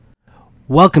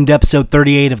Welcome to episode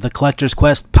 38 of the Collector's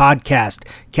Quest podcast.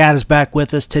 Kat is back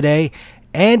with us today,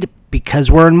 and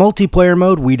because we're in multiplayer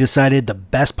mode, we decided the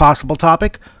best possible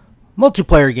topic,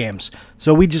 multiplayer games.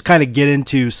 So we just kind of get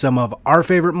into some of our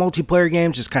favorite multiplayer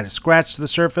games, just kind of scratch the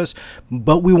surface,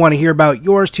 but we want to hear about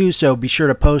yours too, so be sure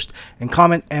to post and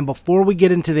comment. And before we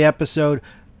get into the episode,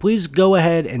 please go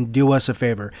ahead and do us a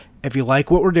favor. If you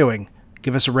like what we're doing,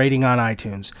 give us a rating on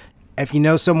iTunes. If you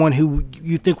know someone who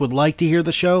you think would like to hear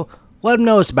the show, let them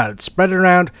know us about it. Spread it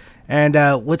around, and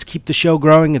let's keep the show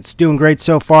growing. It's doing great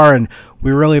so far, and we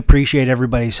really appreciate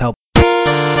everybody's help.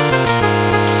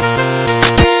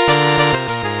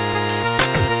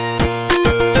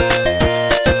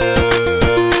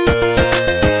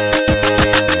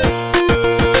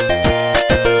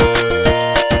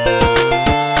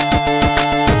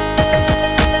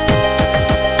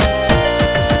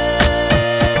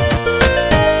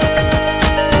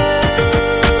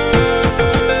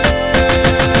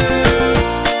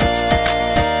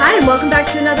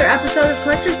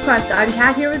 I'm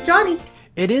Kat here with Johnny.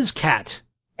 It is Kat.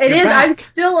 It You're is. back. I'm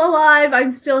still alive.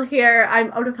 I'm still here.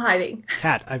 I'm out of hiding.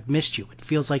 Kat, I've missed you. It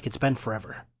feels like it's been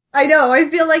forever. I know. I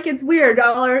feel like it's weird.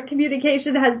 All our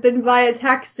communication has been via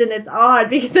text, and it's odd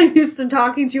because I'm used to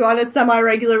talking to you on a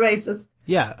semi-regular basis.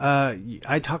 Yeah,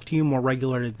 I talk to you more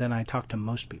regularly than I talk to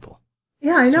most people.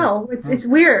 Yeah, I know. It's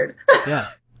weird. Yeah,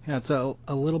 it's a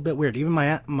little bit weird. Even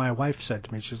my wife said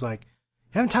to me, she's like,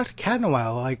 "You haven't talked to Kat in a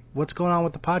while. Like, what's going on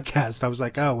with the podcast?" I was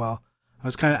like, "Oh well."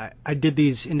 I did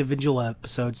these individual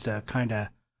episodes to kind of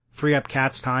free up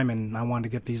Kat's time, and I wanted to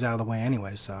get these out of the way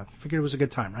anyway, so I figured it was a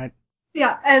good time, right?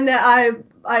 Yeah, and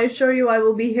I assure you I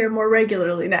will be here more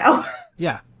regularly now.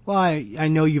 Yeah, well, I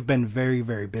know you've been very,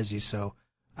 very busy, so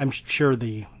I'm sure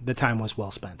the time was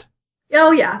well spent.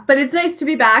 Oh yeah, but it's nice to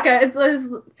be back. I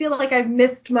feel like I've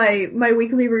missed my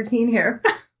weekly routine here.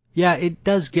 Yeah, it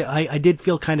does I did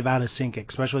feel kind of out of sync,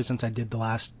 especially since I did the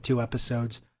last two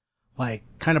episodes. Like,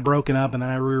 kind of broken up, and then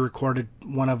I re-recorded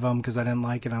one of them because I didn't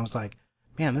like it, and I was like,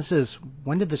 man,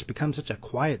 when did this become such a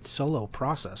quiet solo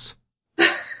process?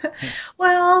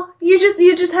 Well, you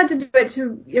just had to do it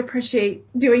to appreciate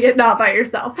doing it not by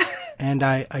yourself. And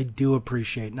I do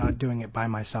appreciate not doing it by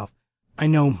myself. I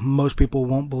know most people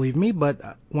won't believe me,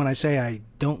 but when I say I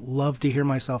don't love to hear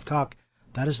myself talk,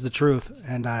 that is the truth,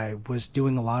 and I was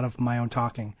doing a lot of my own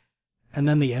talking. And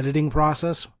then the editing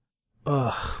process,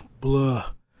 blah.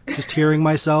 Just hearing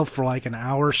myself for like an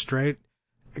hour straight,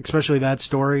 especially that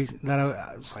story, that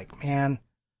I was like, man,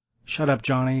 shut up,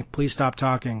 Johnny. Please stop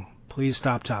talking. Please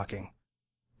stop talking.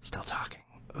 Still talking.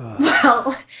 Ugh.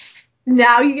 Well,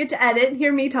 now you get to edit and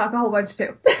hear me talk a whole bunch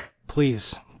too.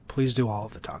 Please do all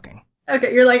of the talking.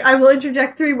 Okay, you're like, I will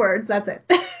interject 3 words. That's it.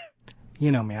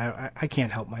 You know me. I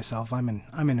can't help myself. I'm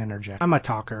an interject. I'm a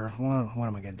talker. What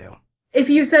am I gonna do? If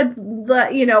you said,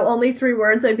 only 3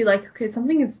 words, I'd be like, okay,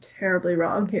 something is terribly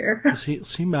wrong here.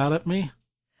 Is he mad at me?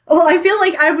 Well, I feel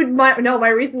like my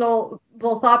reasonable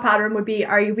thought pattern would be,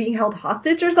 are you being held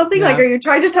hostage or something? Yeah. Like, are you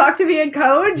trying to talk to me in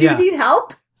code? Do you need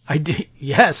help? I did.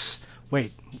 Yes.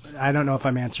 Wait. I don't know if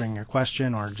I'm answering your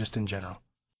question or just in general.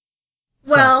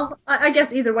 Well, I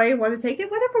guess either way you want to take it,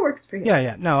 whatever works for you.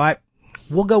 Yeah. No,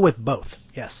 we'll go with both.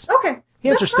 Yes. Okay.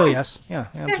 The answer's still yes. Yeah,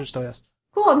 the answer's still yes.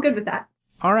 Cool, I'm good with that.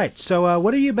 All right. So,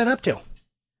 what have you been up to?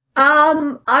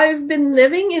 I've been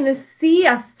living in a sea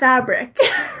of fabric.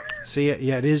 See,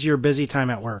 yeah, it is your busy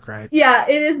time at work, right? Yeah,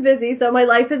 it is busy. So my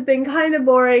life has been kind of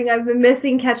boring. I've been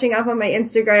missing catching up on my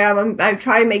Instagram. I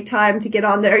try and make time to get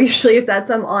on there. Usually it's at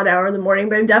some odd hour in the morning,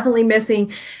 but I'm definitely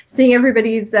missing seeing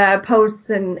everybody's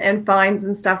posts and finds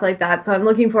and stuff like that. So I'm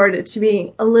looking forward to it to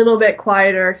being a little bit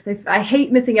quieter because I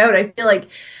hate missing out. I feel like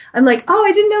I'm like, oh,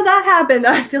 I didn't know that happened.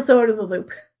 I feel so out of the loop.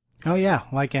 Oh yeah,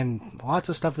 and lots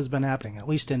of stuff has been happening, at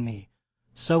least in the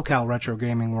SoCal retro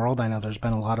gaming world. I know there's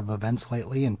been a lot of events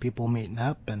lately and people meeting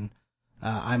up, and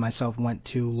I myself went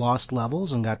to Lost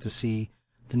Levels and got to see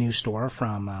the new store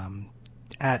from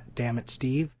at Dammit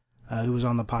Steve, who was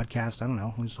on the podcast. I don't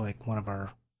know, who's like one of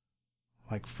our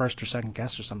first or second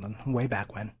guests or something way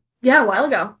back when. Yeah, a while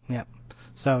ago. Yep.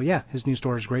 So yeah, his new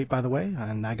store is great, by the way,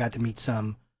 and I got to meet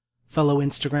some fellow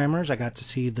Instagrammers. I got to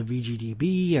see the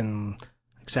VGDB and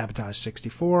Sabotage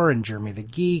 64 and Jeremy the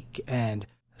Geek and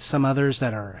some others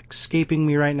that are escaping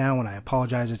me right now, and I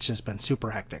apologize. It's just been super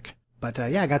hectic. But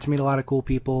yeah, I got to meet a lot of cool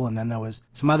people, and then there was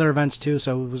some other events too,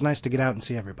 so it was nice to get out and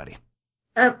see everybody.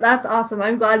 That's awesome.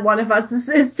 I'm glad one of us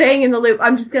is staying in the loop.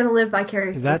 I'm just going to live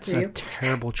vicariously That's through you. That's a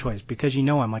terrible choice, because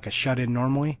I'm like a shut-in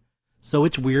normally, so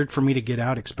it's weird for me to get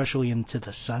out, especially into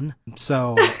the sun.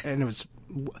 So, and it was...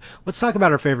 Let's talk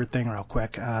about our favorite thing real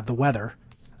quick, the weather,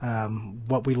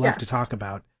 what we love to talk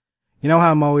about. You know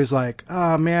how I'm always like,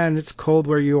 oh man, it's cold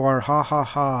where you are, ha ha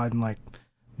ha, and like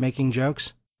making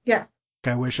jokes? Yes.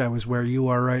 I wish I was where you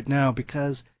are right now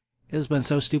because it has been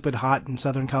so stupid hot in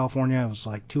Southern California. It was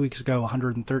like 2 weeks ago,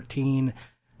 113,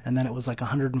 and then it was like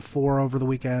 104 over the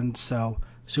weekend, so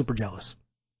super jealous.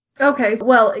 Okay,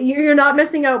 well, you're not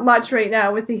missing out much right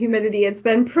now with the humidity. It's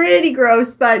been pretty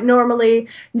gross, but normally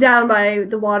down by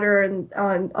the water and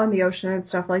on the ocean and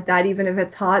stuff like that, even if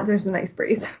it's hot, there's a nice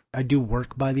breeze. I do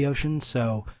work by the ocean,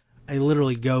 so I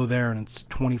literally go there and it's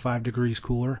 25 degrees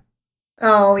cooler.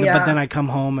 Oh, But yeah. then I come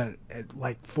home at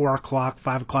like 4 o'clock,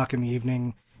 5 o'clock in the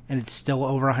evening, and it's still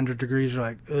over 100 degrees. You're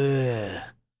like, ugh.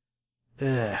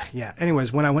 Ugh. Yeah.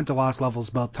 Anyways, when I went to Lost Levels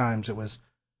both times, it was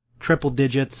triple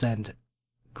digits and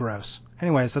gross.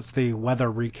 Anyways, that's the weather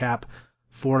recap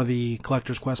for the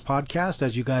Collector's Quest podcast,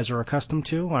 as you guys are accustomed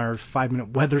to, our 5-minute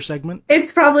weather segment.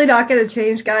 It's probably not going to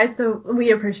change, guys, so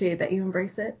we appreciate that you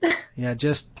embrace it. Yeah,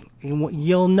 just,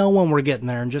 you'll know when we're getting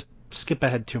there and just skip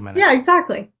ahead 2 minutes. Yeah,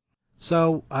 exactly.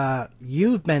 So,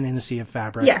 you've been in a Sea of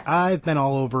Fabric. Yes. I've been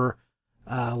all over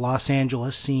Los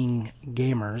Angeles seeing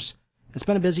gamers. It's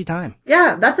been a busy time.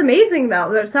 Yeah, that's amazing,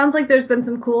 though. It sounds like there's been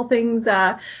some cool things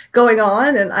going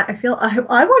on, and I feel I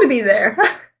want to be there.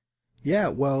 Yeah,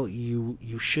 well,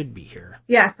 you should be here.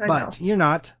 Yes, I know. But you're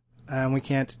not, and we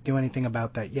can't do anything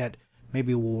about that yet.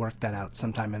 Maybe we'll work that out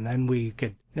sometime, and then we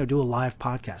could do a live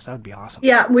podcast. That would be awesome.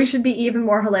 Yeah, we should be even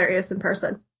more hilarious in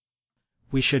person.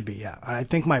 We should be, yeah. I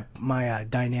think my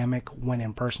dynamic when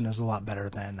in person is a lot better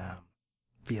than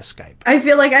via Skype. I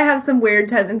feel like I have some weird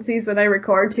tendencies when I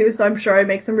record, too, so I'm sure I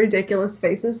make some ridiculous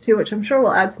faces, too, which I'm sure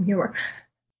will add some humor.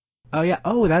 Oh, yeah.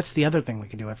 Oh, that's the other thing we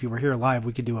could do. If you were here live,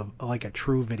 we could do a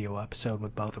true video episode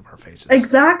with both of our faces.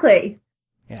 Exactly.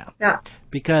 Yeah. Yeah.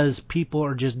 Because people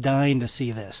are just dying to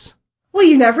see this. Well,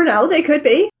 you never know. They could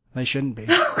be. They shouldn't be.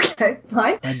 Okay,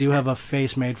 fine. I do have a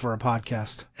face made for a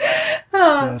podcast.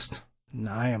 Oh.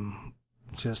 I am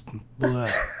just,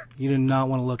 bleh. You do not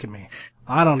want to look at me.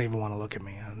 I don't even want to look at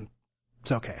me.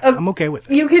 It's okay. I'm okay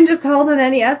with it. You can just hold an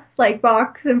NES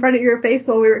box in front of your face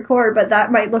while we record, but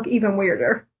that might look even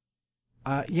weirder.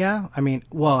 Yeah, I mean,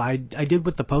 well, I did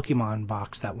with the Pokemon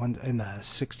box, that one in the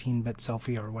 16-bit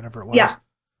selfie or whatever it was. Yeah.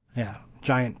 Yeah,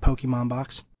 giant Pokemon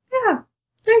box. Yeah,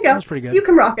 there you go. That was pretty good. You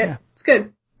can rock it. Yeah. It's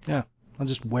good. Yeah, I'll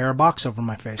just wear a box over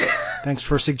my face. Thanks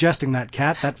for suggesting that,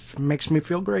 Kat. That makes me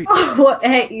feel great. Oh, well,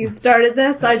 hey, you started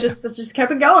this. I just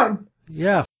kept it going.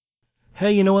 Yeah.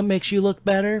 Hey, you know what makes you look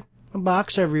better? A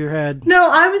box over your head. No,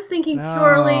 I was thinking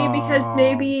purely because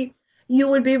maybe you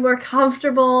would be more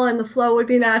comfortable and the flow would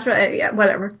be natural. Yeah,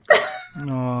 whatever. Oh,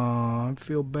 I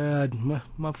feel bad.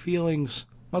 My feelings,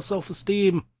 my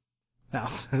self-esteem. No,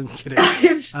 I'm kidding.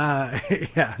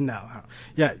 Yeah, no.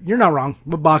 Yeah, you're not wrong.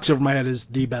 A box over my head is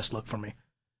the best look for me.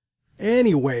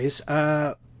 Anyways,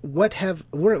 let's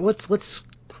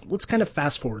kind of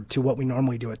fast forward to what we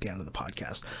normally do at the end of the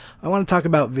podcast. I want to talk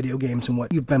about video games and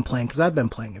what you've been playing, because I've been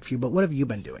playing a few, but what have you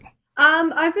been doing?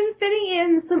 I've been fitting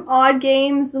in some odd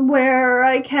games where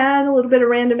I can, a little bit of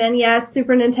random NES,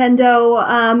 Super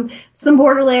Nintendo, some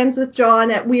Borderlands with John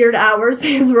at weird hours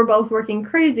because we're both working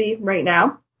crazy right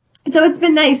now. So it's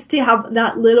been nice to have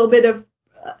that little bit of,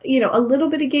 a little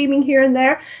bit of gaming here and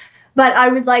there. But I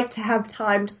would like to have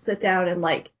time to sit down and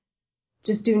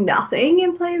just do nothing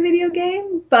and play a video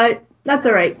game. But that's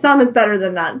all right. Some is better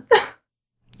than none.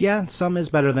 Yeah, some is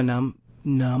better than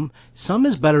none. Some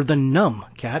is better than numb,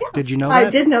 Kat. Yeah, did you know that? I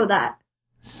did know that.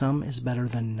 Some is better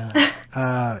than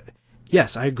none.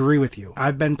 Yes, I agree with you.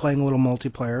 I've been playing a little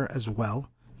multiplayer as well.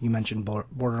 You mentioned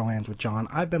Borderlands with John.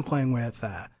 I've been playing with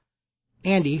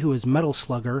Andy, who is Metal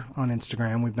Slugger on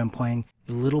Instagram. We've been playing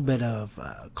a little bit of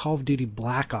Call of Duty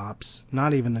Black Ops.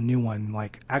 Not even the new one,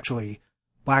 actually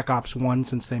Black Ops 1,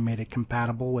 since they made it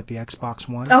compatible with the Xbox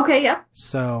One. Okay, yeah.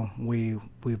 So we've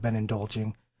been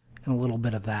indulging in a little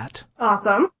bit of that.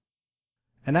 Awesome.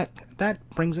 And that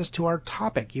brings us to our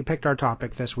topic. You picked our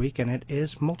topic this week, and it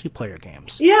is multiplayer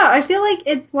games. Yeah, I feel like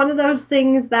it's one of those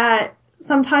things that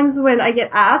sometimes when I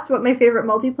get asked what my favorite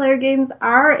multiplayer games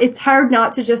are, it's hard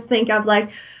not to just think of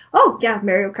oh yeah,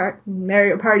 Mario Kart,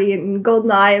 Mario Party, and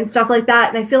GoldenEye and stuff like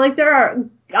that. And I feel like there are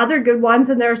other good ones,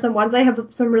 and there are some ones I have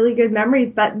some really good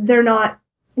memories, but they're not,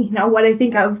 what I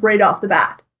think of right off the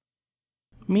bat.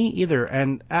 Me either.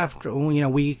 And after,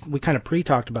 we kind of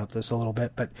pre-talked about this a little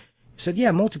bit, but you said,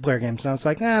 yeah, multiplayer games. And I was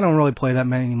like, I don't really play that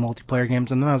many multiplayer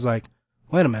games. And then I was like,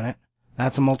 wait a minute.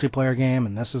 That's a multiplayer game,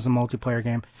 and this is a multiplayer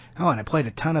game. Oh, and I played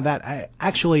a ton of that.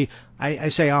 I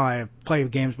say, I play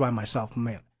games by myself.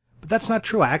 But that's not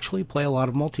true. I actually play a lot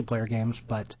of multiplayer games,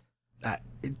 but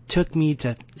it took me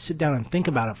to sit down and think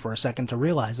about it for a second to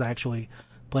realize I actually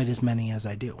played as many as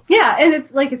I do. Yeah, and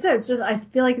it's like I said, it's just I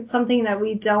feel like it's something that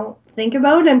we don't think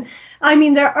about. And I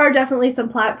mean, there are definitely some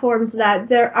platforms that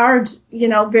there aren't,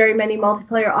 very many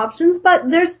multiplayer options, but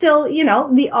there's still,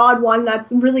 the odd one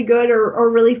that's really good or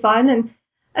really fun. And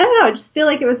I don't know, I just feel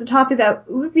like it was a topic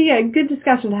that would be a good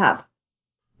discussion to have.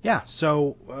 Yeah,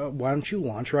 so why don't you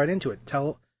launch right into it?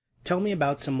 Tell me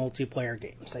about some multiplayer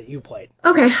games that you played.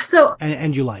 Okay, so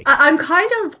and you like. I'm kind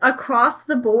of across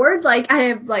the board. Like I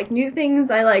have like new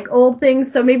things, I like old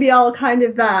things. So maybe I'll kind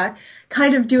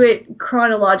of do it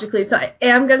chronologically. So I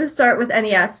am going to start with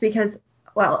NES because,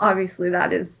 well, obviously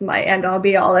that is my end all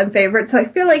be all and favorite. So I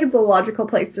feel like it's a logical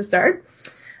place to start.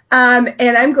 And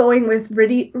I'm going with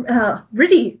Riddy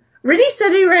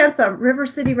City Ransom, River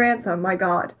City Ransom. My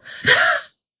God.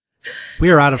 We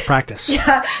are out of practice.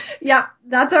 Yeah,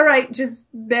 that's all right. Just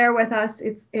bear with us.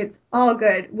 It's all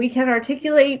good. We can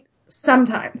articulate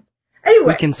sometimes.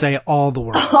 Anyway. We can say all the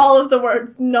words. All of the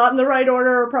words. Not in the right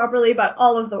order or properly, but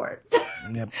all of the words.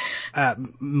 Yep.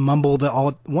 Mumbled all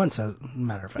at once, as a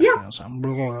matter of fact.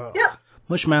 Yep. Yep.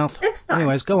 Mush mouth. It's fine.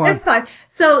 Anyways, go on. It's fine.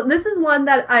 So this is one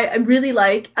that I really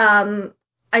like.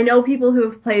 I know people who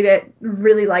have played it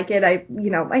really like it. I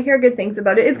hear good things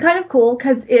about it. It's kind of cool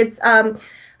because it's,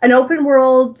 an open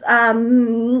world,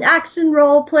 action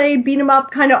role play, beat 'em up,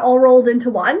 kind of all rolled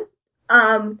into one,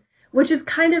 which is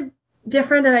kind of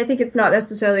different. And I think it's not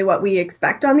necessarily what we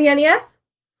expect on the NES.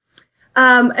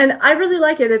 And I really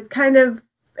like it. It's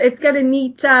got a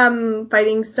neat,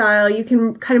 fighting style. You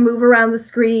can kind of move around the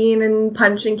screen and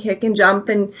punch and kick and jump,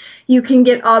 and you can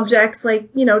get objects like,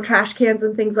 trash cans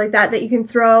and things like that you can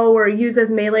throw or use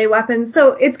as melee weapons.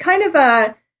 So it's kind of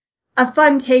a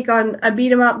fun take on a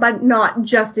beat 'em up, but not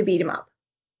just a beat 'em up.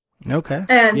 Okay.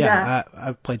 And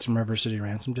I've played some River City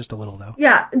Ransom, just a little though.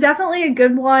 Yeah, definitely a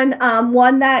good one.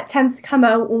 One that tends to come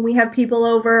out when we have people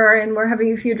over and we're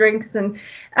having a few drinks, and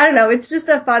I don't know, it's just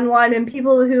a fun one, and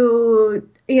people who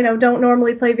don't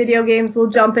normally play video games will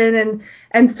jump in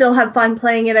and still have fun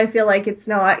playing it. I feel like it's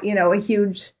not a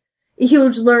huge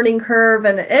learning curve,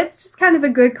 and it's just kind of a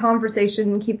good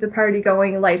conversation and keep the party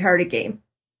going, lighthearted game.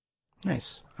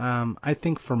 Nice. I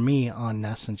think for me on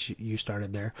NES, since you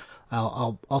started there,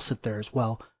 I'll sit there as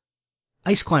well.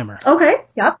 Ice Climber. Okay.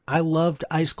 Yep. I loved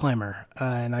Ice Climber,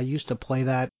 and I used to play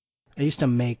that. I used to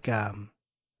make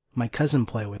my cousin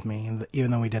play with me, even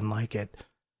though he didn't like it,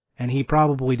 and he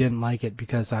probably didn't like it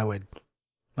because I would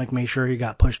make sure he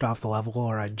got pushed off the level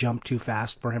or I'd jump too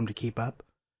fast for him to keep up.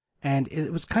 And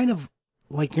it was kind of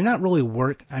like you're not really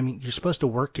you're supposed to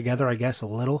work together, I guess, a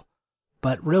little.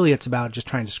 But really, it's about just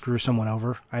trying to screw someone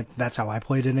over. That's how I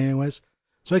played it anyways.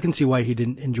 So I can see why he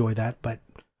didn't enjoy that. But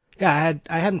yeah,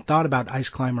 I hadn't thought about Ice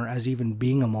Climber as even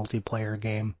being a multiplayer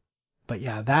game. But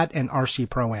yeah, that and RC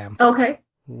Pro-Am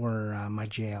were my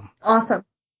jam. Awesome.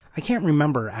 I can't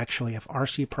remember, actually, if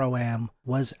RC Pro-Am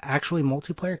was actually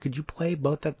multiplayer. Could you play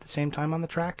both at the same time on the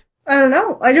track? I don't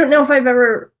know. I don't know if I've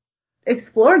ever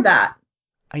explored that.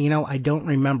 I don't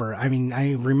remember. I mean,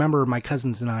 I remember my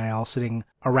cousins and I all sitting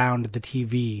around the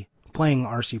TV playing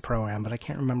RC Pro-Am, but I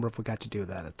can't remember if we got to do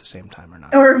that at the same time or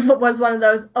not. Or if it was one of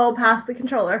those, pass the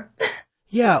controller.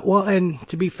 Yeah, well, and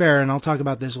to be fair, and I'll talk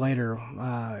about this later,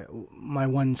 my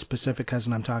one specific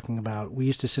cousin I'm talking about, we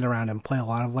used to sit around and play a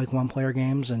lot of one-player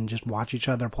games and just watch each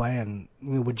other play, and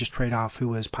we would just trade off who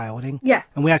was piloting.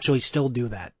 Yes. And we actually still do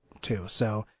that, too.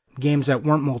 So games that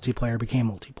weren't multiplayer became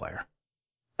multiplayer.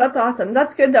 That's awesome.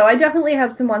 That's good, though. I definitely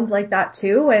have some ones like that,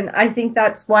 too, and I think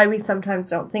that's why we sometimes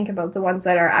don't think about the ones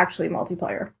that are actually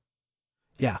multiplayer.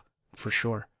 Yeah, for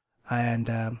sure. And,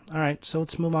 all right, so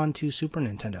let's move on to Super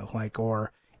Nintendo,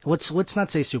 or let's not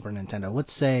say Super Nintendo.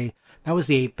 Let's say, that was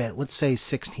the 8-bit, let's say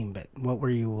 16-bit. What were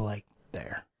you like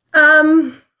there?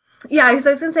 Yeah, because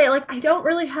I was going to say, I don't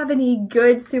really have any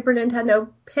good Super Nintendo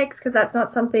picks, because that's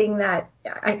not something that,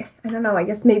 I don't know, I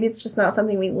guess maybe it's just not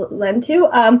something we lend to.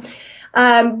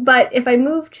 But if I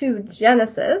move to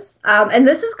Genesis, and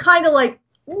this is kind of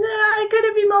could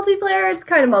it be multiplayer? It's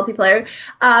kind of multiplayer.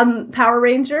 Power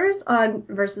Rangers on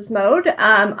Versus Mode.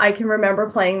 I can remember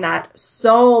playing that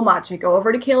so much. I'd go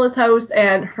over to Kayla's house,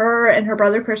 and her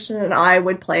brother Christian and I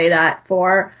would play that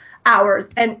for hours.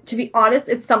 And to be honest,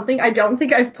 it's something I don't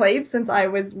think I've played since I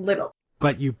was little.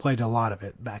 But you played a lot of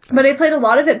it back then. But I played a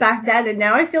lot of it back then, and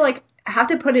now I feel like I have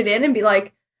to put it in and be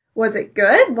like, was it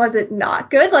good? Was it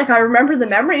not good? I remember the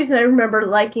memories, and I remember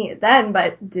liking it then,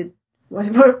 but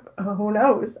who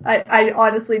knows? I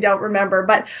honestly don't remember,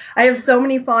 but I have so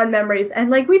many fond memories, and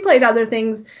we played other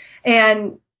things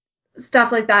and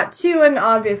stuff like that too, and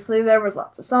obviously there was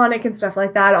lots of Sonic and stuff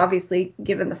like that, obviously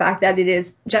given the fact that it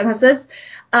is Genesis,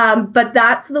 but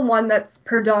that's the one that's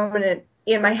predominant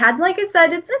in my head. Like I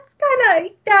said, it's kind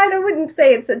of, I wouldn't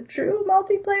say it's a true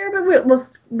multiplayer, but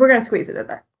we're going to squeeze it in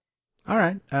there. All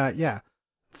right. Yeah.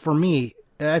 For me,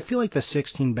 I feel like the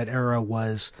 16-bit era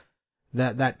was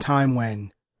that time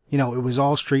when, you know, it was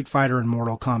all Street Fighter and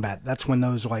Mortal Kombat. That's when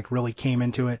those like really came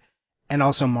into it. And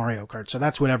also Mario Kart. So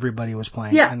that's what everybody was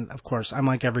playing. Yeah. And of course, I'm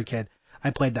like every kid.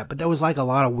 I played that. But there was like a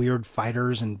lot of weird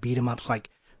fighters and beat 'em ups. Like,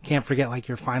 can't forget like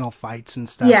your Final Fights and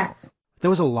stuff. Yes. There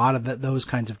was a lot of those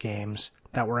kinds of games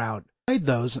that were out. I played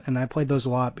those, and I played those a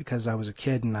lot because I was a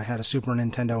kid and I had a Super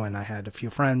Nintendo and I had a few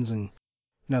friends, and you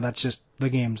know, that's just the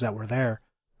games that were there.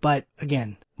 But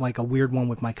again, like a weird one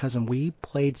with my cousin, we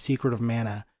played Secret of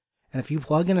Mana, and if you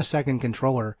plug in a second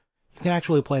controller, you can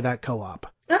actually play that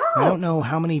co-op. Oh. I don't know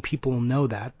how many people know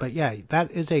that, but yeah,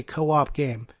 that is a co-op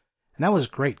game. And that was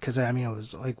great because, I mean, it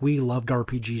was like we loved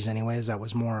RPGs anyways. That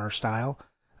was more our style.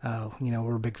 You know,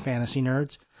 we're big fantasy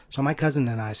nerds. So my cousin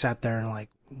and I sat there and like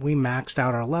we maxed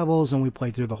out our levels and we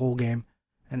played through the whole game.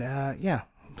 And yeah,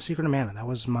 Secret of Mana, that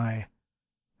was my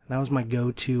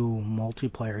go-to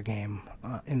multiplayer game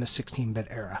in the 16-bit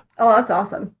era. Oh, that's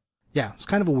awesome. Yeah, it's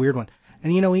kind of a weird one.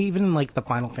 And you know, even in like the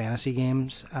Final Fantasy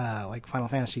games, like Final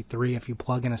Fantasy 3, if you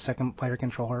plug in a second player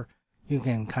controller, you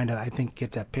can kind of, I think,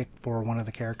 get to pick for one of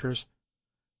the characters.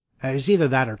 It was either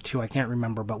that or 2, I can't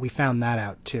remember, but we found that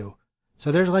out too.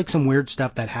 So there's like some weird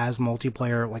stuff that has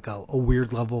multiplayer, like a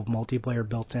weird level of multiplayer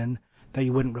built in that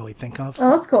you wouldn't really think of.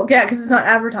 Oh, that's cool. Yeah, because it's not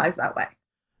advertised that way.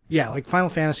 Yeah, like Final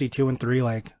Fantasy 2 and 3,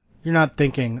 like, you're not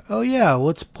thinking, oh yeah,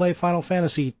 let's play Final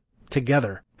Fantasy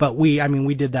together. But we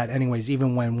did that anyways,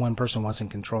 even when one person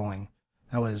wasn't controlling.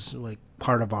 That was like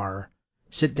part of our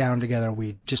sit down together,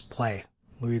 we'd just play.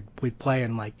 We'd play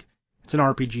and like, it's an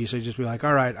RPG, so you'd just be like,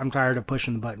 alright, I'm tired of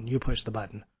pushing the button, you push the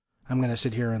button. I'm gonna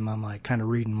sit here and then like kind of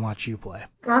read and watch you play.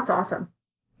 That's awesome.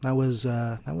 That was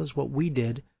what we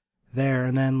did there,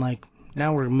 and then like,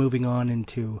 now we're moving on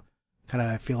into kind of,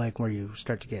 I feel like, where you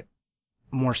start to get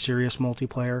more serious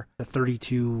multiplayer, the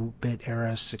 32-bit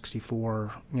era,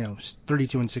 64, you know,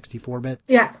 32 and 64-bit.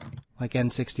 Yes. Like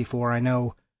N64. I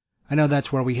know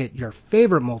that's where we hit your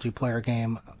favorite multiplayer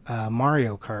game,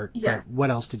 Mario Kart. Yes. But what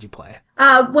else did you play?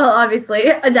 Well, obviously,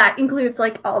 that includes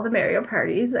like all the Mario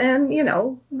parties and, you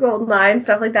know, GoldenEye and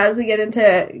stuff like that as we get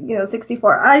into, you know,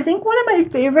 64. I think one of my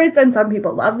favorites, and some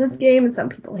people love this game and some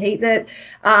people hate it,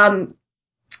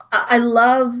 I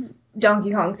love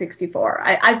Donkey Kong 64.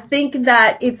 I think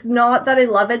that it's not that I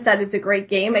love it, that it's a great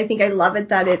game. I think I love it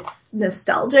that it's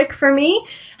nostalgic for me.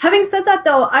 Having said that,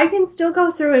 though, I can still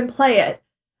go through and play it,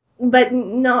 but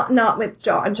not with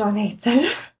John. John hates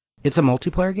it. It's a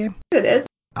multiplayer game? It is.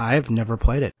 I've never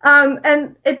played it.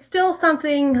 And it's still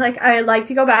something like I like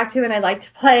to go back to and I like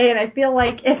to play, and I feel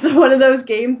like it's one of those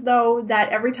games, though, that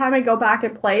every time I go back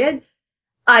and play it,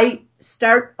 I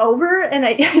start over, and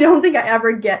I don't think I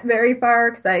ever get very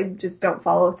far because I just don't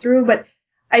follow through, but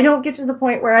I don't get to the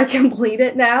point where I complete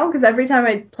it now, because every time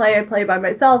I play by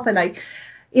myself, and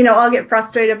I'll get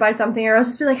frustrated by something, or I'll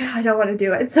just be like, I don't want to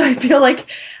do it. So I feel like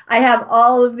I have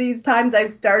all of these times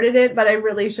I've started it, but I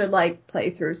really should like play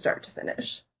through start to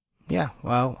finish. Yeah,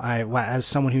 well, as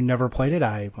someone who never played it,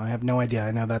 I have no idea.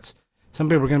 I know that's, some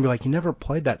people are going to be like, you never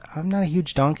played that. I'm not a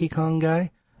huge Donkey Kong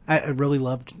guy. I really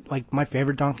loved, like, my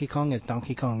favorite Donkey Kong is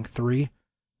Donkey Kong 3.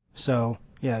 So,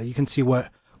 yeah, you can see what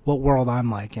world I'm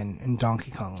like in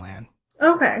Donkey Kong Land.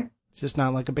 Okay. Just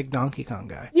not like a big Donkey Kong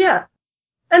guy. Yeah.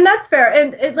 And that's fair.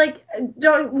 And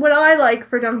what I like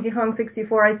for Donkey Kong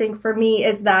 64, I think for me,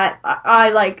 is that I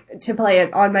like to play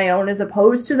it on my own as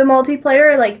opposed to the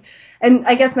multiplayer. Like, and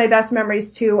I guess my best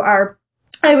memories too are,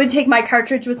 I would take my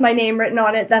cartridge with my name written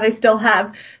on it that I still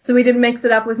have. So we did mix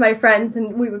it up with my friends,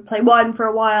 and we would play one for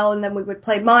a while, and then we would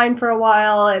play mine for a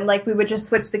while, and like we would just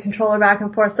switch the controller back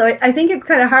and forth. So I think it's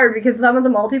kind of hard because some of the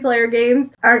multiplayer games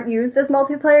aren't used as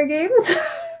multiplayer games.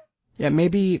 Yeah,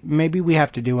 maybe we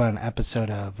have to do an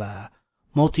episode of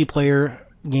multiplayer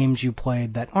games you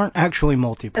played that aren't actually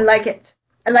multiplayer. I like it.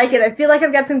 I feel like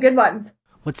I've got some good ones.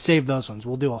 Let's save those ones.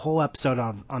 We'll do a whole episode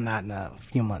on that in a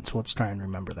few months. Let's try and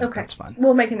remember that. Okay. That's fun.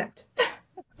 We'll make a note.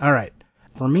 All right.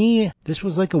 For me, this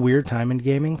was like a weird time in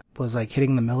gaming. It was like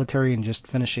hitting the military and just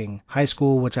finishing high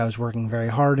school, which I was working very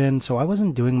hard in, so I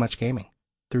wasn't doing much gaming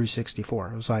through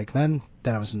 64. It was like then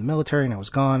I was in the military and I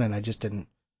was gone, and I just didn't,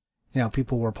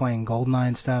 people were playing GoldenEye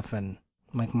and stuff and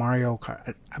like Mario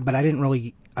Kart, but I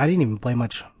didn't even play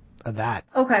much of that.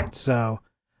 Okay. So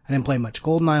I didn't play much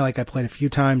GoldenEye. Like, I played a few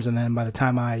times, and then by the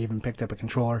time I even picked up a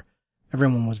controller,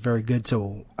 everyone was very good,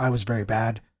 so I was very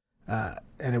bad,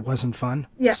 and it wasn't fun.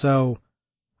 Yeah. So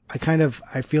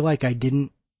I feel like I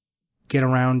didn't get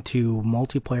around to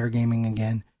multiplayer gaming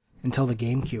again until the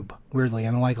GameCube, weirdly.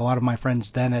 And like a lot of my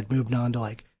friends then had moved on to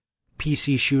like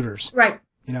PC shooters. Right.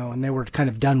 You know, and they were kind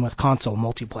of done with console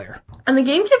multiplayer. And the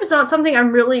GameCube is not something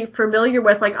I'm really familiar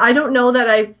with. Like, I don't know that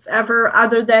I've ever,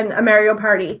 other than a Mario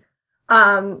Party,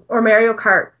 or Mario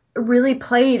Kart, really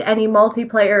played any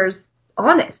multiplayers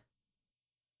on it.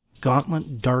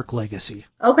 Gauntlet Dark Legacy.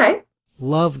 Okay.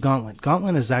 Love Gauntlet.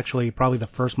 Gauntlet is actually probably the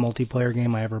first multiplayer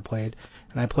game I ever played,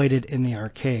 and I played it in the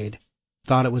arcade.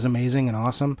 Thought it was amazing and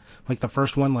awesome. Like the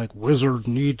first one, like, Wizard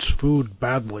needs food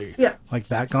badly. Yeah. Like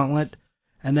that Gauntlet.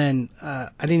 And then I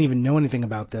didn't even know anything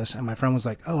about this, and my friend was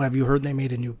like, oh, have you heard they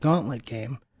made a new Gauntlet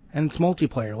game? And it's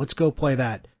multiplayer. Let's go play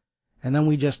that. And then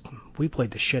we played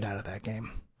the shit out of that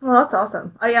game. Well, that's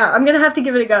awesome. Yeah, I'm going to have to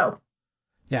give it a go.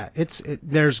 Yeah,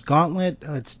 there's Gauntlet,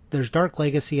 there's Dark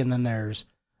Legacy, and then there's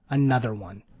another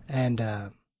one.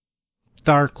 And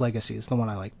Dark Legacy is the one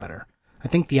I like better. I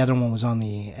think the other one was on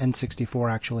the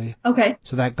N64, actually. Okay.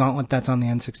 So that Gauntlet that's on the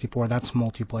N64, that's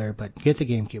multiplayer, but get the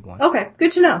GameCube one. Okay,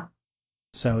 good to know.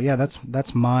 So yeah,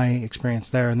 that's my experience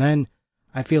there. And then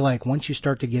I feel like once you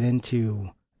start to get into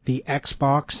the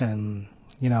Xbox and,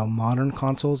 you know, modern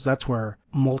consoles, that's where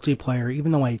multiplayer,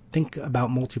 even though I think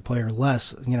about multiplayer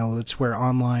less, you know, it's where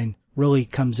online really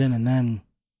comes in. And then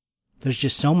there's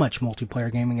just so much multiplayer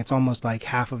gaming. It's almost like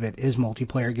half of it is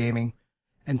multiplayer gaming,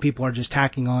 and people are just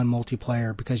tacking on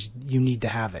multiplayer because you need to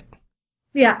have it.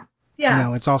 Yeah. Yeah. You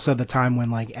know, it's also the time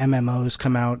when like MMOs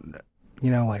come out,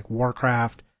 you know, like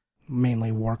Warcraft,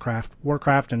 mainly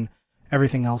Warcraft and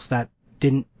everything else that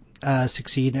didn't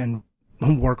succeed, and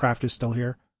Warcraft is still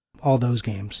here. All those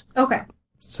games. Okay.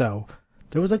 So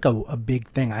there was like a big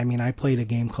thing. I mean, I played a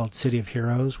game called City of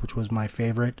Heroes, which was my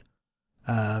favorite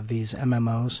of these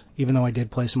MMOs, even though I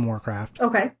did play some Warcraft.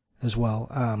 Okay. As well.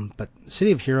 But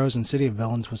City of Heroes and City of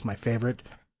Villains was my favorite.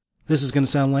 This is going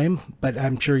to sound lame, but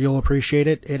I'm sure you'll appreciate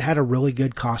it. It had a really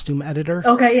good costume editor.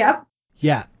 Okay, yeah.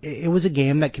 Yeah, it was a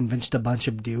game that convinced a bunch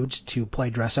of dudes to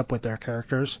play dress up with their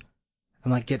characters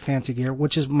and like get fancy gear,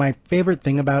 which is my favorite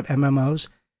thing about MMOs,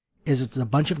 is it's a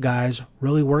bunch of guys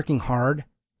really working hard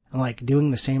and like doing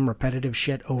the same repetitive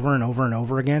shit over and over and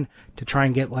over again to try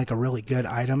and get like a really good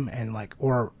item and like,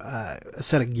 or a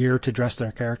set of gear to dress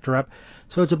their character up.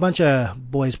 So it's a bunch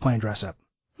of boys playing dress up.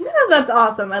 Yeah, that's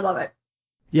awesome. I love it.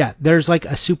 Yeah, there's like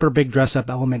a super big dress up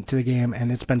element to the game,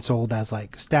 and it's been sold as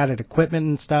like statted equipment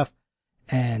and stuff.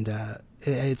 And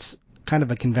it's kind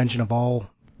of a convention of all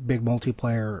big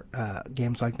multiplayer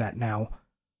games like that now.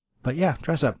 But yeah,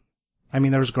 dress up. I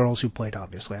mean, there's girls who played,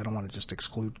 obviously. I don't want to just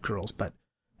exclude girls, but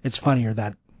it's funnier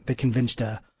that they convinced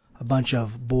a bunch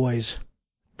of boys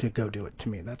to go do it to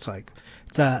me. That's like,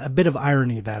 it's a bit of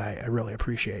irony that I really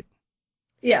appreciate.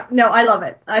 Yeah, no, I love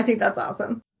it. I think that's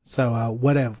awesome. So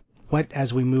what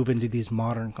as we move into these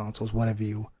modern consoles, what have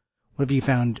you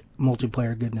found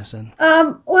multiplayer goodness in?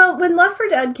 Well, when Left 4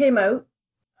 Dead came out,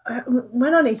 I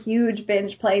went on a huge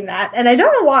binge playing that, and I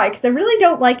don't know why, because I really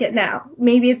don't like it now.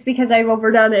 Maybe it's because I've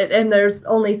overdone it and there's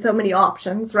only so many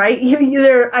options, right?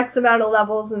 There are X amount of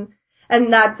levels and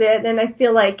that's it, and I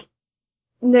feel like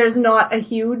there's not a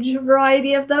huge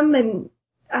variety of them, and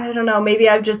I don't know, maybe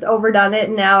I've just overdone it,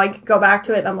 and now I could go back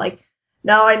to it, and I'm like,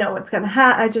 now I know what's gonna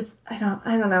happen.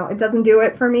 I don't know, it doesn't do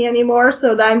it for me anymore,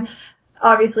 so then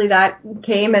obviously that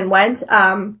came and went,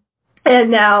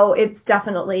 and now it's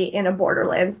definitely in a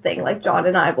Borderlands thing. Like, John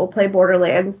and I will play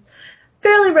Borderlands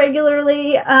fairly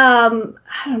regularly. I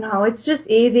don't know. It's just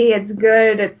easy. It's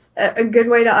good. It's a good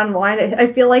way to unwind.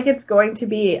 I feel like it's going to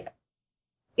be,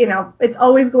 you know, it's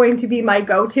always going to be my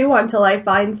go-to until I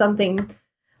find something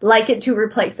like it to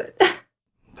replace it.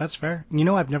 That's fair. You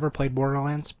know, I've never played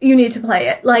Borderlands. You need to play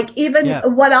it. Like, even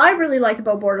what I really like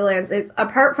about Borderlands is,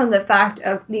 apart from the fact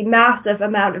of the massive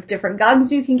amount of different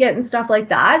guns you can get and stuff like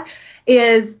that,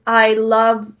 is I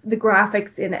love the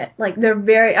graphics in it. Like,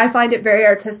 I find it very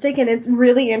artistic and it's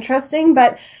really interesting,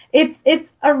 but it's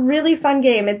a really fun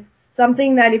game. It's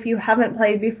something that if you haven't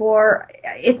played before,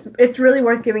 it's really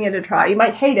worth giving it a try. You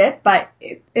might hate it, but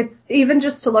it's even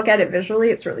just to look at it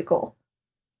visually, it's really cool.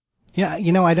 Yeah,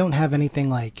 you know, I don't have anything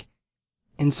like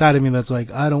inside of me that's like,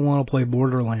 I don't want to play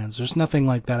Borderlands. There's nothing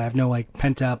like that. I have no like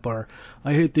pent up or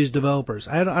I hate these developers.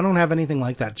 I don't have anything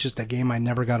like that. It's just a game I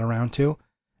never got around to,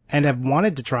 and I've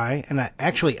wanted to try, and I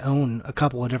actually own a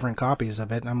couple of different copies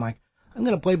of it, and I'm like, I'm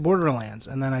going to play Borderlands,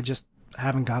 and then I just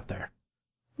haven't got there.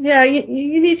 Yeah,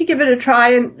 you need to give it a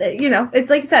try, and, you know, it's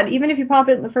like I said, even if you pop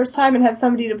it the first time and have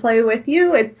somebody to play with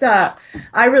you, it's,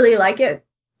 I really like it.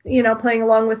 You know, playing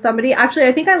along with somebody. Actually,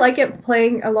 I think I like it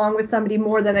playing along with somebody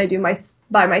more than I do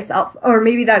by myself. Or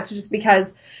maybe that's just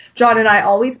because John and I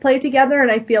always play together,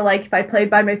 and I feel like if I played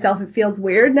by myself, it feels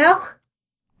weird now.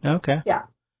 Okay. Yeah.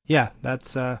 Yeah,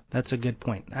 that's a good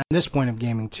point. At this point of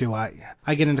gaming too, I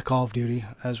get into Call of Duty,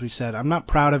 as we said. I'm not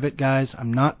proud of it, guys.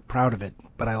 I'm not proud of it,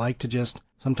 but I like to just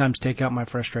sometimes take out my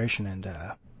frustration and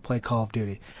play Call of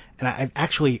Duty. And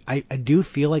I do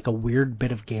feel like a weird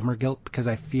bit of gamer guilt because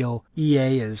I feel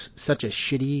EA is such a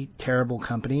shitty, terrible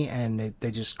company, and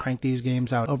they just crank these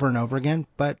games out over and over again.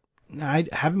 But I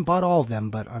haven't bought all of them,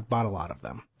 but I've bought a lot of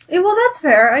them. Yeah, well, that's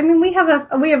fair. I mean, we have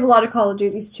a lot of Call of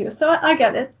Duties too, so I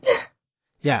get it.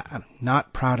 Yeah, I'm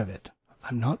not proud of it.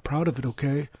 I'm not proud of it,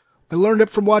 okay? I learned it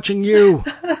from watching you.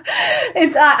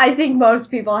 I think most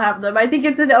people have them. I think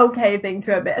it's an okay thing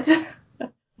to admit.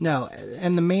 No,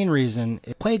 and the main reason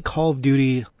I play Call of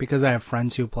Duty because I have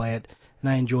friends who play it, and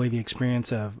I enjoy the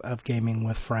experience of gaming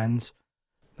with friends.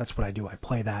 That's what I do. I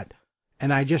play that.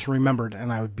 And I just remembered,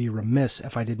 and I would be remiss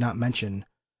if I did not mention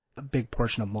a big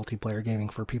portion of multiplayer gaming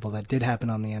for people that did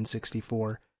happen on the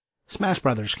N64. Smash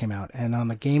Brothers came out, and on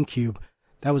the GameCube,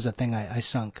 that was a thing I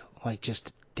sunk like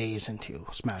just days into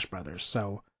Smash Brothers.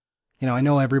 So, I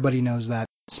know everybody knows that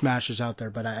Smash is out there,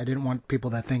 but I didn't want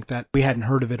people to think that we hadn't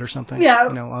heard of it or something. Yeah.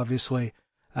 Obviously,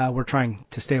 we're trying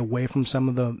to stay away from some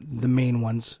of the main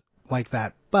ones like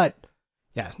that. But,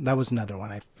 yeah, that was another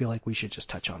one. I feel like we should just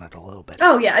touch on it a little bit.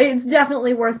 Oh, yeah, it's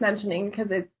definitely worth mentioning because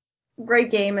it's a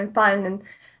great game and fun. And,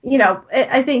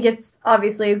 I think it's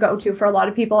obviously a go-to for a lot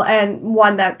of people and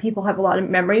one that people have a lot of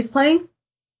memories playing.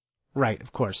 Right,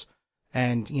 of course.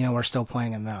 And, we're still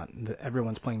playing in that.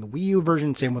 Everyone's playing the Wii U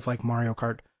version, same with like Mario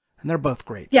Kart. And they're both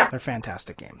great. Yeah. They're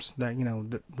fantastic games.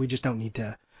 We just don't need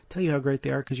to tell you how great they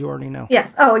are because you already know.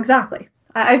 Yes. Oh, exactly.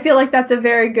 I feel like that's a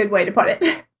very good way to put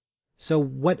it. So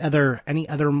any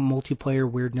other multiplayer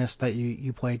weirdness that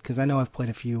you played? Because I know I've played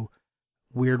a few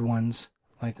weird ones,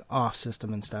 like off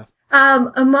system and stuff.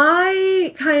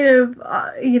 My kind of,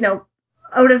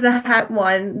 out of the hat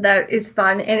one that is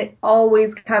fun, and it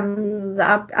always comes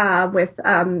up with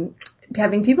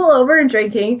having people over and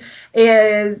drinking,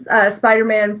 is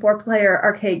Spider-Man 4-player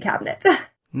arcade cabinet.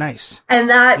 Nice. And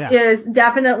that is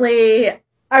definitely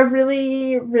a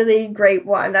really, really great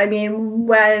one. I mean,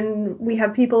 when we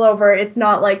have people over, it's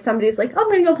not like somebody's like, oh, I'm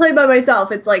going to go play by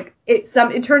myself. It's like it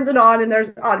turns it on and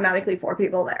there's automatically 4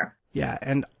 people there. Yeah,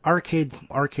 and arcade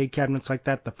cabinets like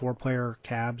that, the 4-player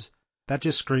cabs, that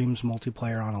just screams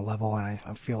multiplayer on a level, and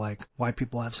I feel like why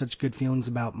people have such good feelings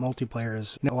about multiplayer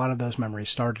is a lot of those memories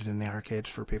started in the arcades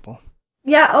for people.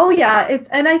 Yeah, oh yeah,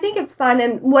 and I think it's fun,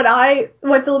 and what's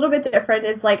a little bit different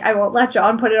is like I won't let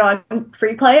John put it on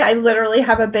free play. I literally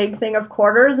have a big thing of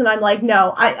quarters, and I'm like,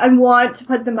 no, I want to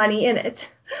put the money in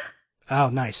it. Oh,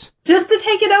 nice. Just to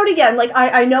take it out again. Like,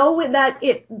 I know that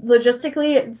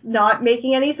logistically, it's not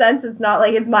making any sense. It's not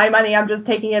like it's my money. I'm just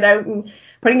taking it out and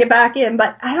putting it back in.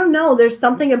 But I don't know. There's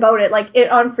something about it. Like,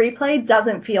 it on free play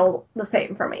doesn't feel the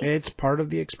same for me. It's part of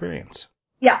the experience.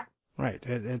 Yeah. Right.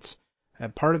 It's a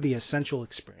part of the essential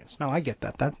experience. No, I get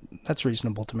that. That's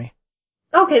reasonable to me.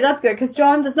 Okay, that's good. Because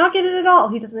John does not get it at all.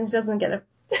 He doesn't get it.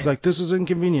 He's like, this is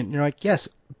inconvenient. And you're like, yes,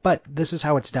 but this is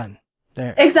how it's done.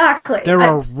 Exactly. There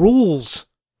are rules.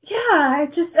 Yeah,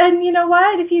 and you know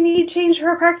what? If you need change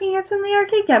for parking, it's in the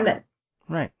arcade cabinet.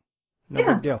 Right. No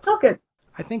big deal. Oh, good.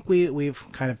 I think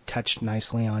we've kind of touched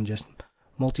nicely on just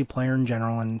multiplayer in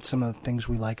general and some of the things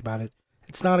we like about it.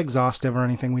 It's not exhaustive or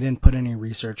anything. We didn't put any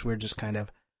research. We're just kind of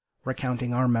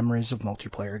recounting our memories of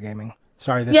multiplayer gaming.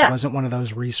 Sorry, this wasn't one of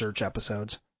those research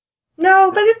episodes.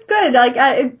 No, but it's good. Like,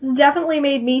 it's definitely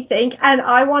made me think, and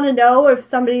I want to know if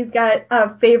somebody's got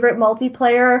a favorite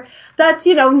multiplayer that's,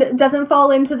 doesn't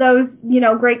fall into those,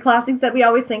 great classics that we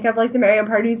always think of, like the Mario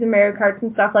Parties and Mario Karts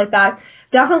and stuff like that.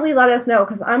 Definitely let us know,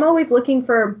 because I'm always looking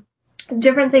for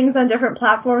different things on different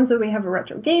platforms when we have a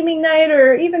retro gaming night,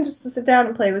 or even just to sit down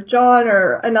and play with John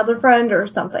or another friend or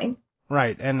something.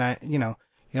 Right, and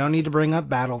you don't need to bring up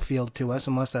Battlefield to us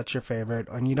unless that's your favorite,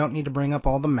 and you don't need to bring up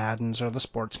all the Maddens or the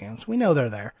sports games. We know they're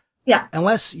there. Yeah.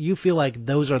 Unless you feel like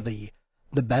those are the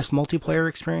best multiplayer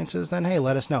experiences, then hey,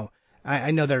 let us know.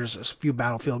 I know there's a few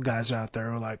Battlefield guys out there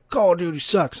who are like, Call of Duty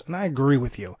sucks, and I agree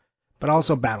with you. But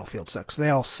also Battlefield sucks. They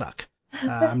all suck.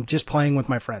 I'm just playing with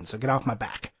my friends, so get off my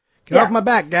back. Get off my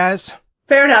back, guys.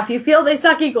 Fair enough. You feel they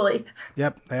suck equally.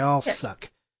 Yep, they all suck.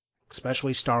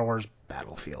 Especially Star Wars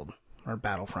Battlefield, or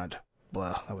Battlefront.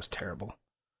 Blah, that was terrible.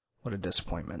 What a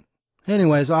disappointment.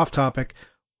 Anyways, off topic.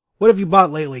 What have you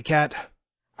bought lately, Kat?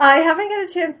 I haven't got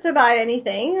a chance to buy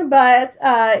anything, but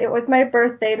it was my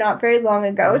birthday not very long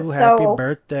ago. Ooh, happy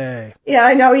birthday. Yeah,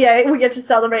 I know. Yeah, we get to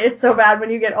celebrate. It's so bad when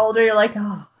you get older. You're like,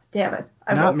 oh, damn it.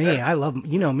 Not me. I love,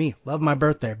 me. Love my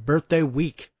birthday. Birthday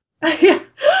week.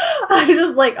 I'm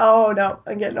just like, oh no,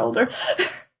 I'm getting older.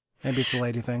 Maybe it's a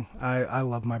lady thing. I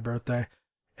love my birthday.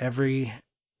 Every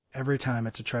every time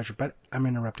it's a treasure. But I'm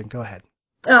interrupting. Go ahead.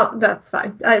 Oh, that's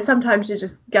fine. Sometimes you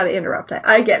just gotta interrupt.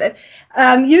 I get it.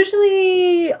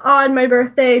 Usually on my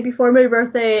birthday, before my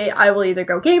birthday, I will either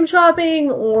go game shopping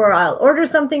or I'll order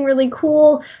something really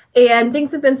cool. And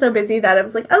things have been so busy that I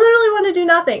was like, I literally want to do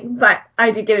nothing. But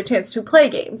I did get a chance to play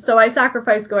games, so I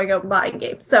sacrificed going out and buying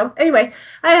games. So anyway,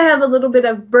 I have a little bit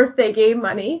of birthday game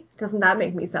money. Doesn't that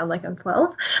make me sound like I'm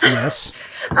 12? Yes.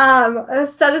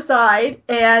 Set aside,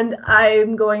 and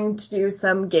I'm going to do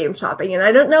some game shopping. And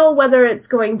I don't know whether it's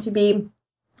going to be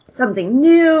something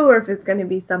new or if it's going to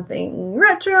be something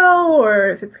retro or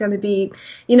if it's going to be,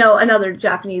 another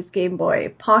Japanese Game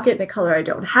Boy Pocket in a color I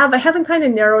don't have. I haven't kind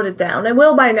of narrowed it down. I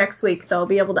will by next week, so I'll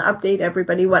be able to update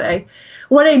everybody what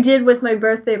I did with my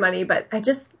birthday money. But I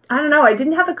don't know. I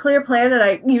didn't have a clear plan, and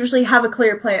I usually have a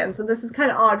clear plan, so this is kind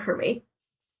of odd for me.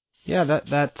 Yeah,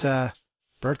 that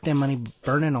birthday money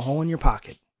burning a hole in your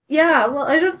pocket. Yeah, well,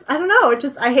 I don't know.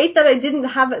 I hate that I didn't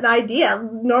have an idea.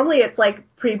 Normally it's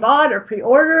like pre-bought or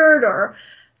pre-ordered or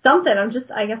something.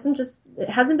 It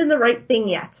hasn't been the right thing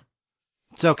yet.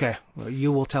 It's okay. Well,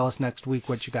 you will tell us next week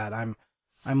what you got.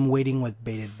 I'm waiting with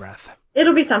bated breath.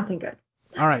 It'll be something good.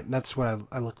 All right, that's what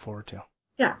I look forward to.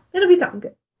 Yeah, it'll be something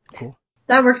good. Cool.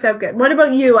 That works out good. What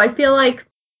about you? I feel like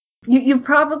you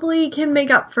probably can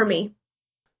make up for me.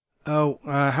 Oh,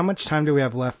 how much time do we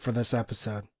have left for this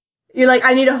episode? You're like,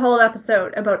 I need a whole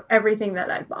episode about everything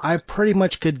that I bought. I pretty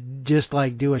much could just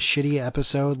like do a shitty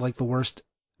episode, like the worst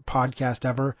podcast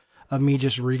ever, of me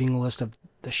just reading a list of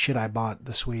the shit I bought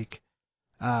this week.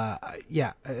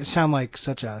 Yeah, I sound like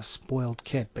such a spoiled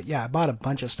kid, but yeah, I bought a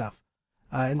bunch of stuff.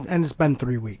 And it's been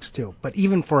 3 weeks too. But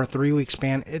even for a 3-week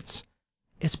span, it's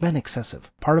been excessive.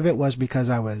 Part of it was because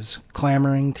I was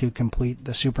clamoring to complete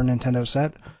the Super Nintendo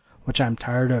set, which I'm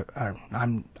tired of.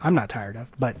 I'm not tired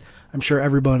of, but I'm sure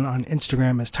everyone on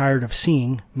Instagram is tired of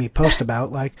seeing me post about,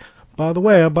 like, by the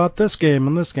way, I bought this game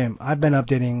and this game. I've been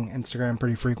updating Instagram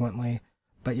pretty frequently,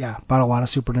 but yeah, bought a lot of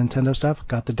Super Nintendo stuff.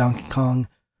 Got the Donkey Kong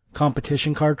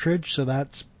competition cartridge, so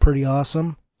that's pretty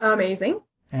awesome. Amazing.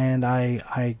 And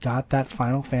I got that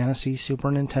Final Fantasy Super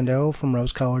Nintendo from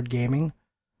Rose Colored Gaming,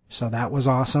 so that was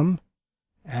awesome.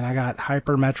 And I got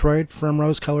Hyper Metroid from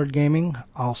Rose Colored Gaming,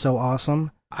 also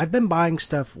awesome. I've been buying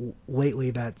stuff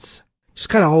lately that's just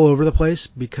kind of all over the place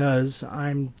because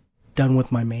I'm done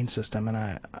with my main system,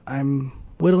 and I'm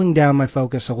whittling down my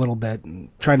focus a little bit and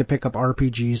trying to pick up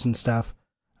RPGs and stuff,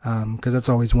 because that's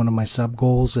always one of my sub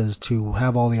goals is to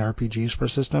have all the RPGs for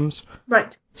systems.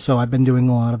 Right. So I've been doing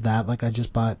a lot of that. Like I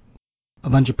just bought a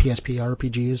bunch of PSP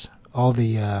RPGs, all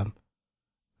the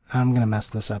I'm going to mess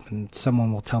this up and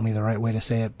someone will tell me the right way to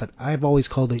say it, but I've always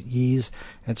called it Ys.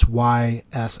 It's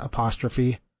YS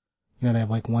apostrophe. They have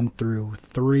like 1 through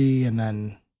 3, and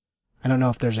then I don't know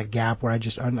if there's a gap where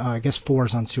I guess 4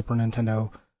 is on Super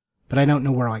Nintendo, but I don't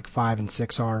know where like 5 and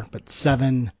 6 are, but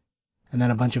 7, and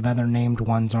then a bunch of other named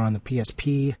ones are on the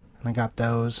PSP, and I got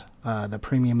those, the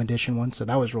premium edition ones, so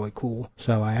that was really cool.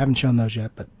 So I haven't shown those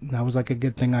yet, but that was like a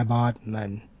good thing I bought, and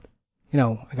then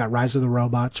I got Rise of the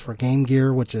Robots for Game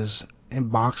Gear, which is in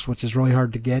box, which is really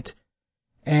hard to get.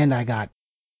 And I got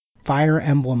Fire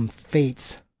Emblem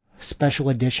Fates Special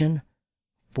Edition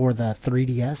for the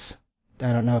 3DS.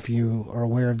 I don't know if you are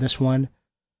aware of this one,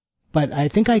 but I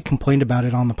think I complained about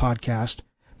it on the podcast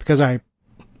because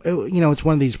it's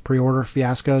one of these pre-order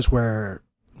fiascos where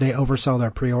they oversell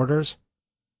their pre-orders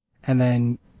and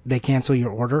then they cancel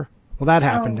your order. Well, that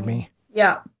happened to me.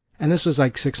 Yeah. And this was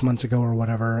like 6 months ago or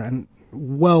whatever, and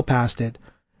well past it.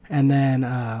 And then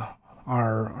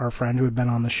our friend who had been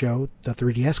on the show, the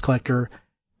 3DS collector,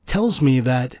 tells me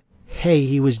that, hey,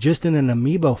 he was just in an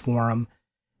Amiibo forum,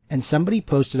 and somebody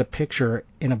posted a picture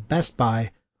in a Best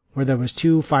Buy where there was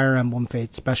 2 Fire Emblem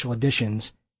Fates special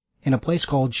editions in a place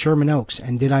called Sherman Oaks,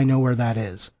 and did I know where that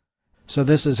is? So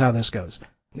this is how this goes.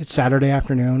 It's Saturday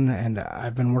afternoon, and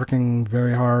I've been working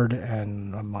very hard,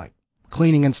 and I'm like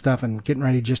cleaning and stuff and getting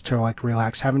ready just to like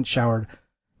relax. Haven't showered.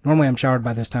 Normally I'm showered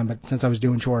by this time, but since I was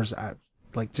doing chores, I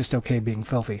like just okay being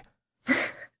filthy.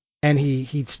 And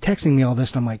he's texting me all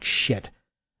this, and I'm like, shit.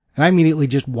 And I immediately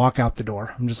just walk out the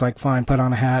door. I'm just like, fine, put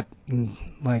on a hat and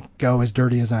like go as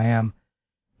dirty as I am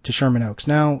to Sherman Oaks.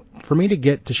 Now, for me to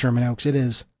get to Sherman Oaks, it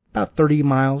is about 30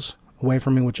 miles away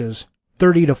from me, which is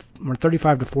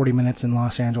 35 to 40 minutes in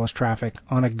Los Angeles traffic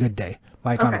on a good day.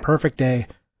 Like on a perfect day,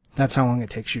 that's how long it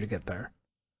takes you to get there.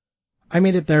 I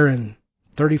made it there in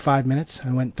 35 minutes.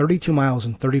 I went 32 miles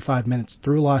in 35 minutes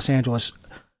through Los Angeles,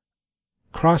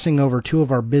 crossing over 2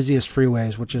 of our busiest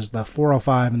freeways, which is the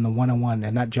 405 and the 101,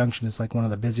 and that junction is like one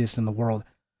of the busiest in the world.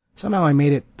 Somehow I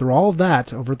made it through all of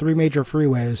that over 3 major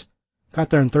freeways, got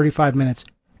there in 35 minutes,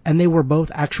 and they were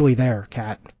both actually there,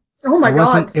 Kat. Oh my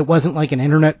God. It wasn't like an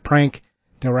internet prank.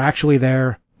 They were actually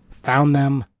there, found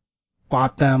them,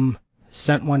 bought them,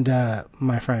 sent one to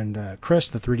my friend Chris,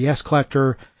 the 3DS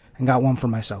collector, and got one for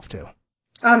myself too.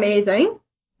 Amazing.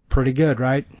 Pretty good,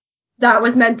 right? That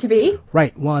was meant to be.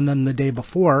 Right. Well, and then the day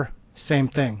before, same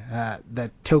thing.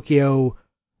 The Tokyo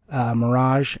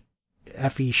Mirage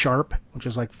FE Sharp, which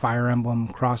is like Fire Emblem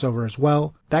crossover as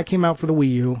well. That came out for the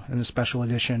Wii U in a special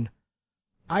edition.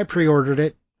 I pre-ordered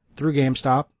it through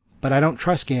GameStop, but I don't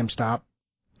trust GameStop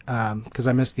because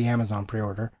I missed the Amazon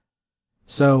pre-order.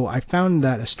 So I found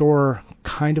that a store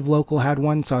kind of local had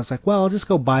one, so I was like, well, I'll just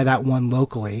go buy that one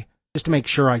locally just to make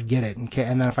sure I get it.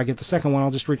 And then if I get the second one,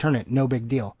 I'll just return it. No big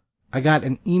deal. I got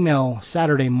an email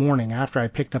Saturday morning after I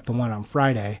picked up the one on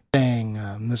Friday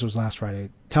saying, this was last Friday,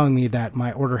 telling me that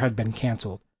my order had been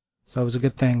canceled. So it was a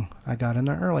good thing I got in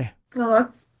there early. Well,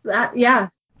 that's that. Yeah.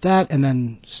 That, and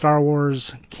then Star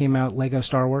Wars came out, Lego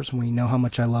Star Wars, and we know how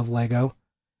much I love Lego.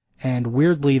 And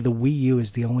weirdly, the Wii U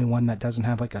is the only one that doesn't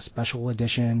have like a special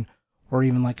edition or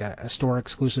even like a store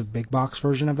exclusive big box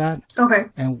version of that. Okay.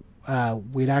 And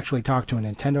we'd actually talked to a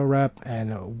Nintendo rep,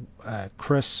 and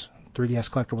Chris, 3DS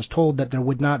collector, was told that there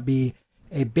would not be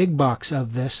a big box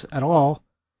of this at all,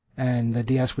 and the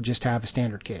DS would just have a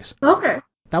standard case. Okay.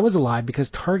 That was a lie because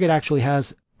Target actually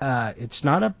has it's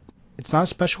not a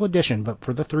special edition, but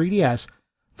for the 3DS,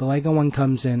 the Lego one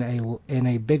comes in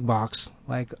a big box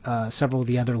like several of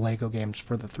the other Lego games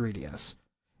for the 3DS,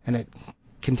 and it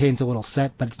contains a little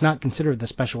set, but it's not considered the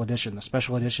special edition. The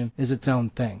special edition is its own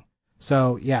thing.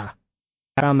 So yeah,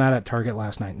 I found that at Target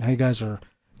last night. Now you guys are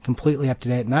completely up to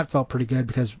date, and that felt pretty good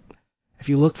because if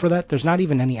you look for that, there's not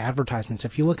even any advertisements.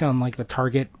 If you look on like the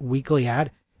Target weekly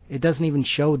ad, it doesn't even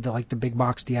show the big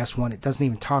box DS one. It doesn't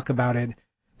even talk about it.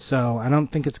 So I don't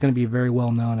think it's going to be very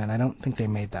well known, and I don't think they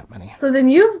made that many. So then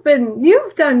you've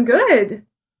done good.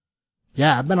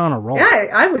 Yeah, I've been on a roll. Yeah,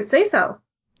 I would say so.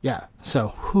 Yeah.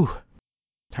 So,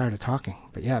 tired of talking,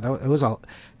 but yeah, it was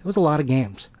a lot of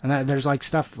games, and there's like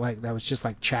stuff like that was just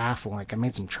like chaff. Like I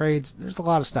made some trades. There's a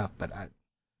lot of stuff, but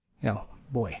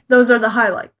boy. Those are the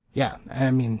highlights. Yeah, and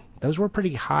I mean those were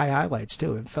pretty high highlights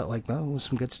too. It felt like that was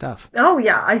some good stuff. Oh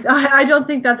yeah, I don't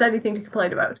think that's anything to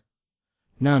complain about.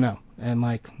 No, and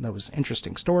like there was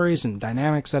interesting stories and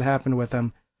dynamics that happened with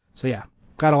them. So yeah,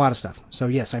 got a lot of stuff. So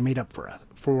yes, I made up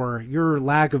for your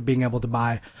lack of being able to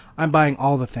buy. I'm buying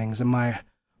all the things, and my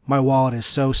wallet is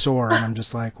so sore, and I'm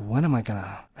just like, when am I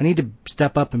gonna? I need to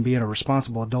step up and be a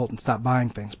responsible adult and stop buying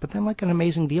things. But then like an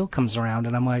amazing deal comes around,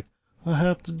 and I'm like, I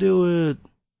have to do it.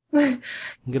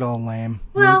 Get all lame.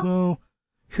 Well, like, oh,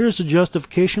 here's a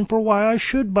justification for why I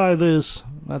should buy this.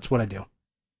 That's what I do.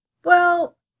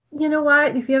 Well, you know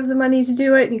what? If you have the money to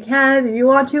do it, and you can, and you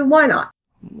want to, why not?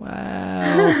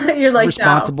 Well, you're like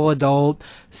responsible adult,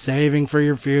 saving for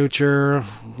your future.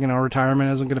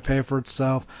 Retirement isn't going to pay for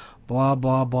itself. Blah,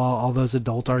 blah, blah. All those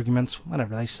adult arguments.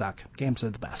 Whatever, they suck. Games are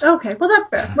the best. Okay, well, that's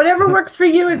fair. Whatever works for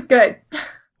you is good.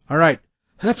 All right.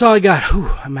 That's all I got. Whew,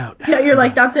 I'm out. Yeah, you're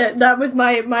like, that's it. That was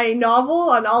my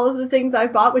novel on all of the things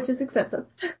I've bought, which is expensive.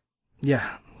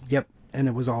 Yeah. Yep. And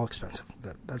it was all expensive.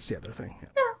 That's the other thing.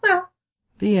 Yeah, well.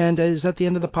 The end. Is that the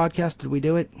end of the podcast? Did we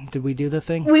do it? Did we do the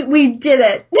thing? We did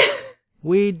it.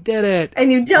 We did it.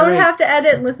 And you don't have to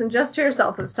edit and listen just to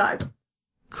yourself this time.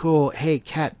 Cool. Hey,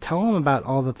 Kat, tell them about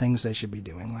all the things they should be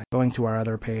doing, like going to our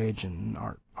other page and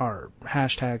our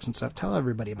hashtags and stuff. Tell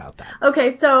everybody about that.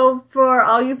 Okay, so for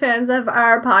all you fans of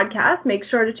our podcast, make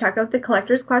sure to check out the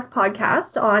Collector's Quest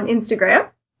podcast on Instagram.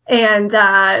 And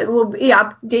we'll be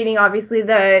updating, obviously,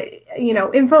 the,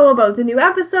 info about the new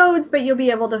episodes, but you'll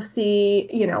be able to see,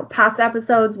 past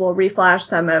episodes. We'll reflash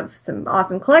some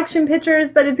awesome collection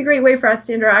pictures, but it's a great way for us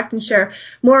to interact and share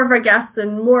more of our guests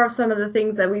and more of some of the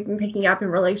things that we've been picking up in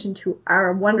relation to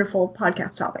our wonderful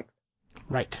podcast topics.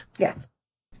 Right. Yes.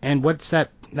 And what's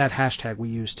that hashtag we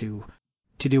use to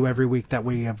do every week that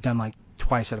we have done like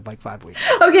twice out of like 5 weeks?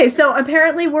 Okay, so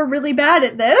apparently we're really bad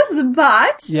at this,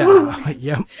 but yeah,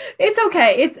 yep. It's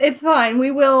okay. It's fine. We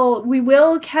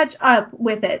will catch up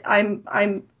with it.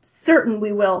 I'm certain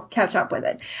we will catch up with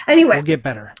it. Anyway, we'll get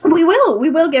better. We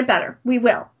will get better. We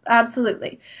will.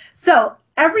 Absolutely. So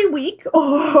every week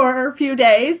or a few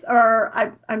days, or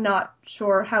I'm not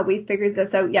sure how we figured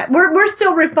this out yet. We're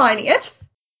still refining it.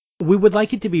 We would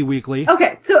like it to be weekly.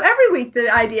 Okay, so every week the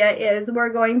idea is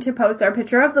we're going to post our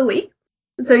picture of the week.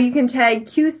 So you can tag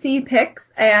QC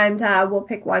Picks, and we'll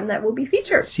pick one that will be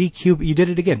featured. CQ, you did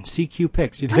it again. CQ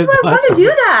Picks. You did Why do I want to do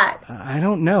that? I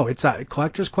don't know. It's a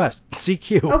Collector's Quest.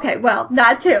 CQ. Okay, well,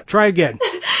 that too. Try again.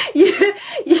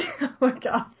 Oh my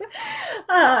gosh.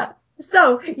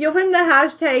 So you'll put in the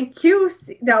hashtag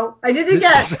QC. No, I did it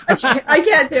again. I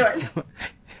can't do it.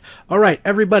 All right,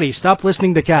 everybody, stop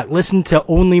listening to Kat. Listen to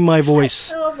only my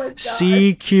voice. Oh my god.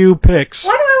 CQ Picks.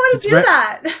 Why do I want to do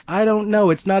that? I don't know.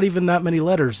 It's not even that many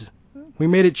letters. We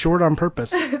made it short on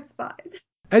purpose. It's fine.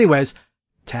 Anyways,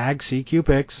 tag CQ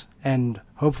Picks, and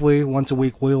hopefully once a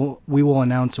week we will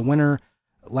announce a winner.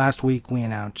 Last week we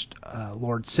announced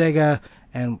Lord Sega,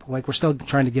 and like we're still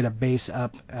trying to get a base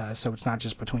up, so it's not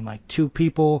just between like two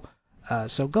people.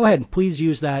 So go ahead and please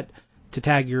use that to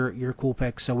tag your cool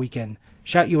picks so we can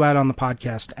shout you out on the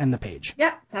podcast and the page.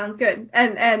 Yeah, sounds good.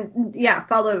 And yeah,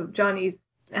 follow Johnny's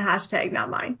hashtag, not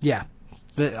mine. Yeah,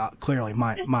 clearly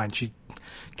mine.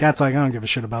 Kat's like, I don't give a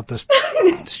shit about this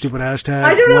stupid hashtag.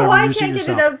 I don't know why I You can't get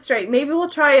it out straight. Maybe we'll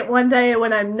try it one day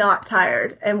when I'm not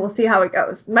tired, and we'll see how it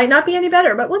goes. Might not be any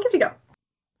better, but we'll give it a go.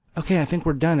 Okay, I think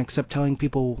we're done, except telling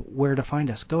people where to find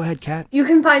us. Go ahead, Kat. You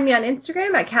can find me on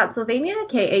Instagram at Katsylvania,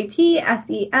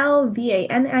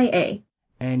 KATSELVANIA.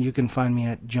 And you can find me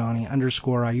at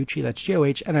Johnny_Iucci. That's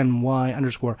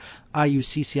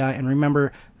JOHNNY_IUCCI. And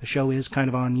remember, the show is kind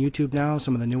of on YouTube now.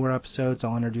 Some of the newer episodes.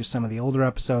 I'll introduce some of the older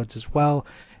episodes as well.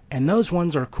 And those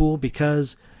ones are cool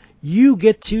because you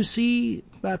get to see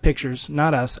pictures,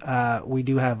 not us. We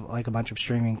do have like a bunch of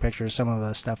streaming pictures, some of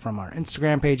the stuff from our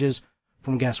Instagram pages,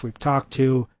 from guests we've talked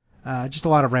to, just a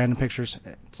lot of random pictures.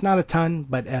 It's not a ton,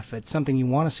 but if it's something you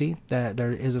want to see, there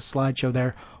is a slideshow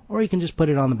there, or you can just put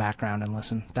it on the background and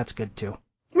listen. That's good too.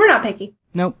 We're not picky.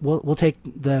 Nope, we'll take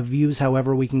the views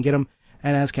however we can get them.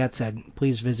 And as Kat said,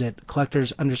 please visit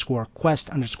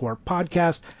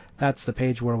collectors_quest_podcast. That's the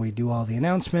page where we do all the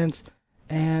announcements.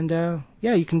 And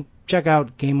yeah, you can check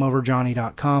out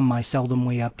GameOverJohnny.com, my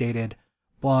seldomly updated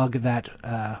blog that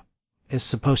is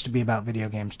supposed to be about video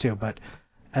games too, but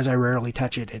as I rarely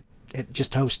touch it, it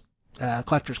just hosts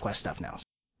Collector's Quest stuff now.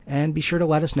 And be sure to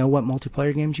let us know what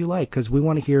multiplayer games you like, because we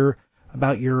want to hear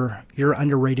about your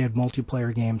underrated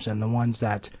multiplayer games and the ones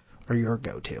that are your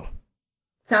go-to.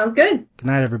 Sounds good. Good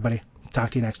night, everybody.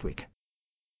 Talk to you next week.